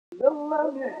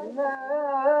مدحنا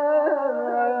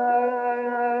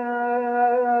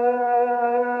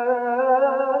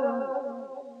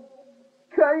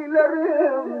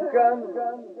كيلرهم كان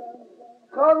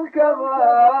خلق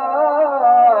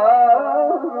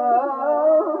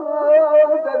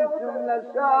درسم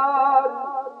لشار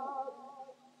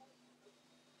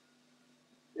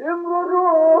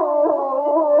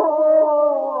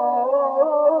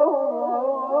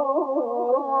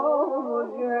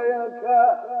وجهك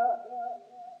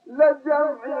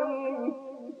لجمعي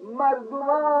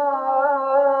مردمان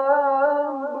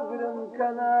بقرم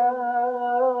كلام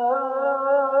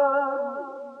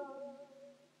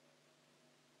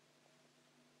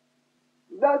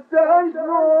دست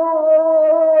اجنو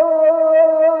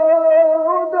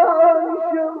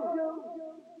دانشم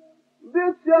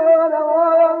بچاره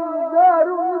وانزار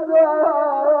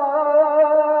وزار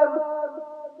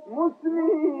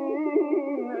مسلمي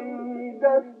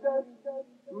دست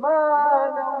ما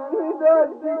نومد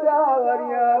الدار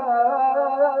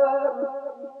يار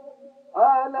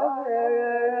عالم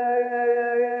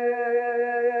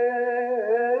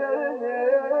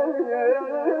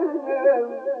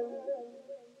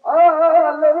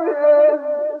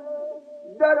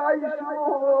در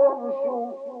عيشهم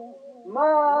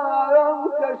ما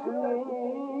تشمي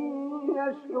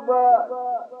الشباب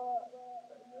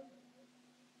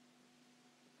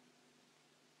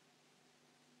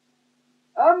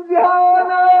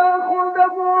أمزهانا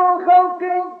خدبو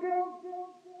خلقي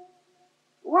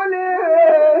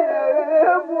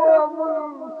وليب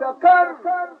ومنتقر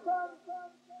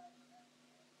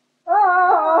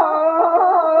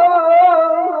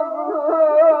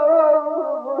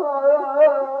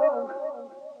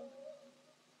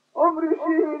عمر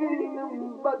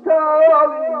شيرين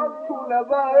بطالي طول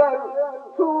بار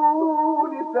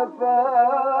طول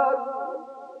سفر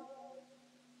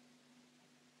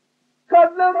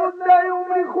قد لمد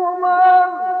عمري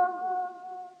خمام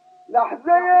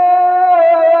لحظة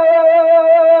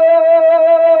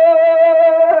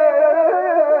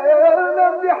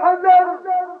نمضي حذر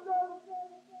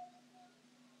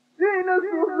زين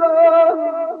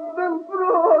السلطان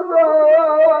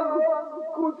بالفروضان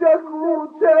کوچه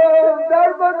کوچه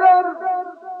در بدر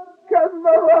کز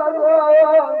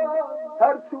مواران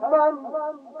هرچو من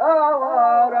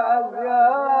آوار از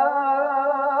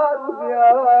یار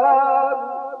بیار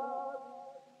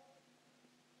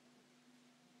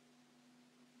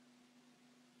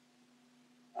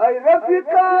ای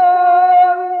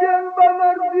رفیقان دل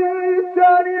بمردی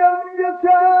چاریم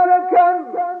بیچاره کن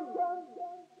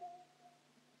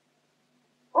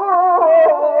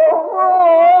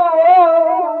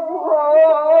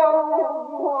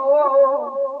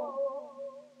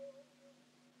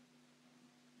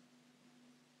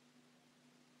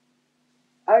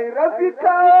ای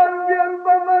رفیقان دل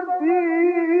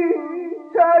بمردی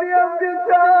چاریم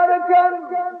بیچاره کن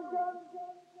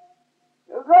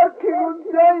غرقی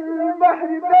زی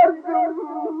بحری دردم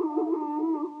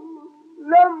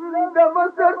لم دم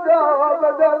سردا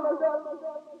بدل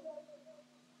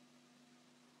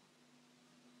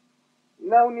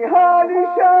لو نهالي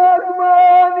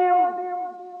شادمانم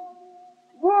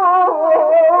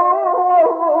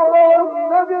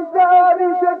نبي زاري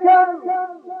شكن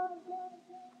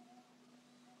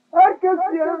هركس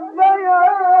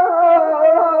يزيان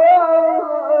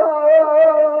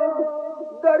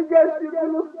درجش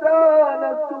بلستان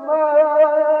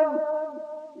السمان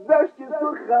دشت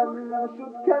سخن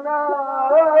شد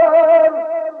كنار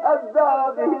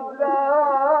الزاد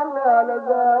هزلان على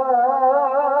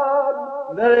زاد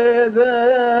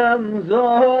بردم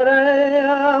زهري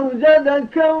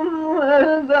أوجدكم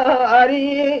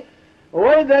زاري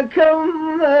ويدكم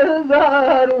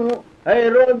زارو أي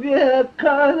ربي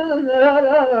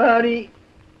قراري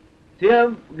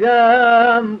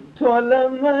تبقى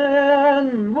تولمن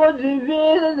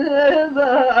وجبين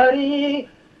زاري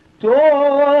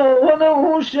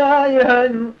تونه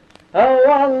شايهن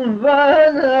أول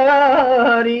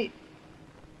بناري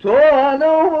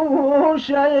تونه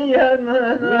شايهن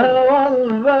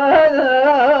أول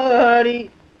بناري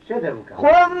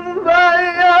خم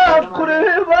بيا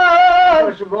قربا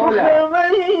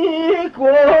خمي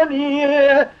كوني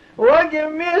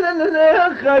وجميل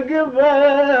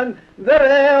الخقبان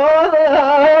دري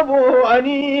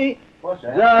وضابوني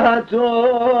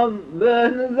ذاتهم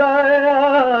بن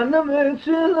زيان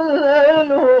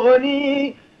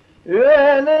مثلوني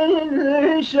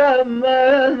ويلي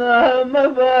شمنا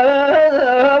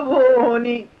مبابوني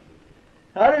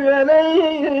هر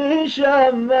ويلي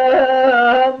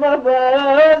شمنا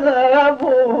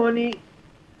مبابوني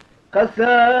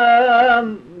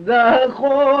قسم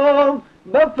دخوم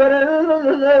بفر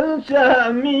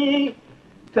الشامي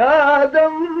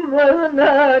تادم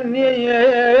مناني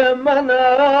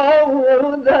منا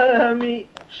ودمي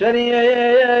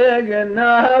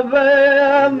شريقنا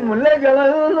بهم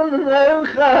لقل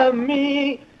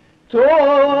خمي تو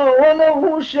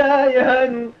ولو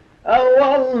شايهن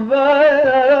أول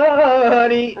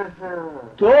باري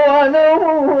تو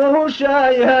ولو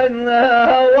شايهن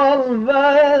أول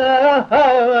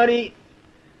باري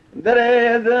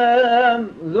دريدم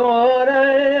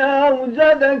زوري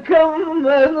وجدكم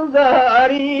من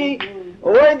زاري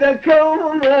ويدكم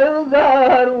من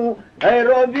زارو اي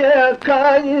ربي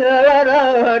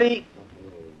قيراري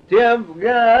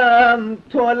تبقى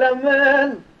طول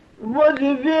من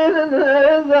مجبين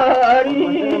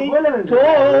زاري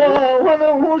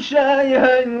تو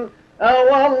شايهن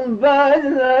اول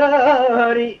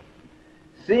باري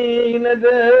سيند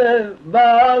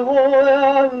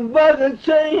باغوم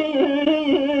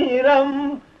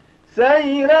بغشيرم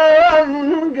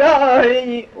سيران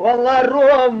قاي والله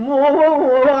الروم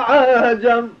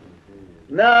عجم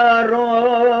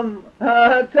نارم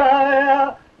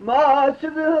هتايا ما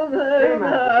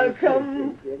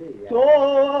شدناكم تو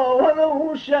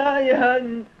ولو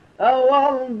شايهن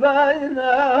اول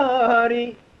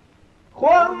بيناري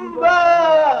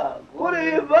خنبا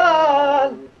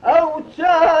قريبان او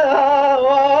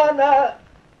تشاوانا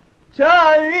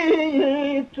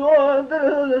تاوي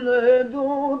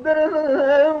دودر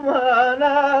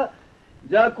مانا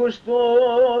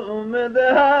جاكشتو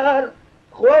مدهر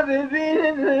خذ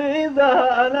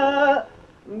بيزانا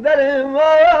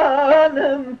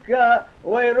درمانمك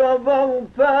ويربو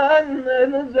فان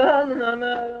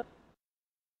زانا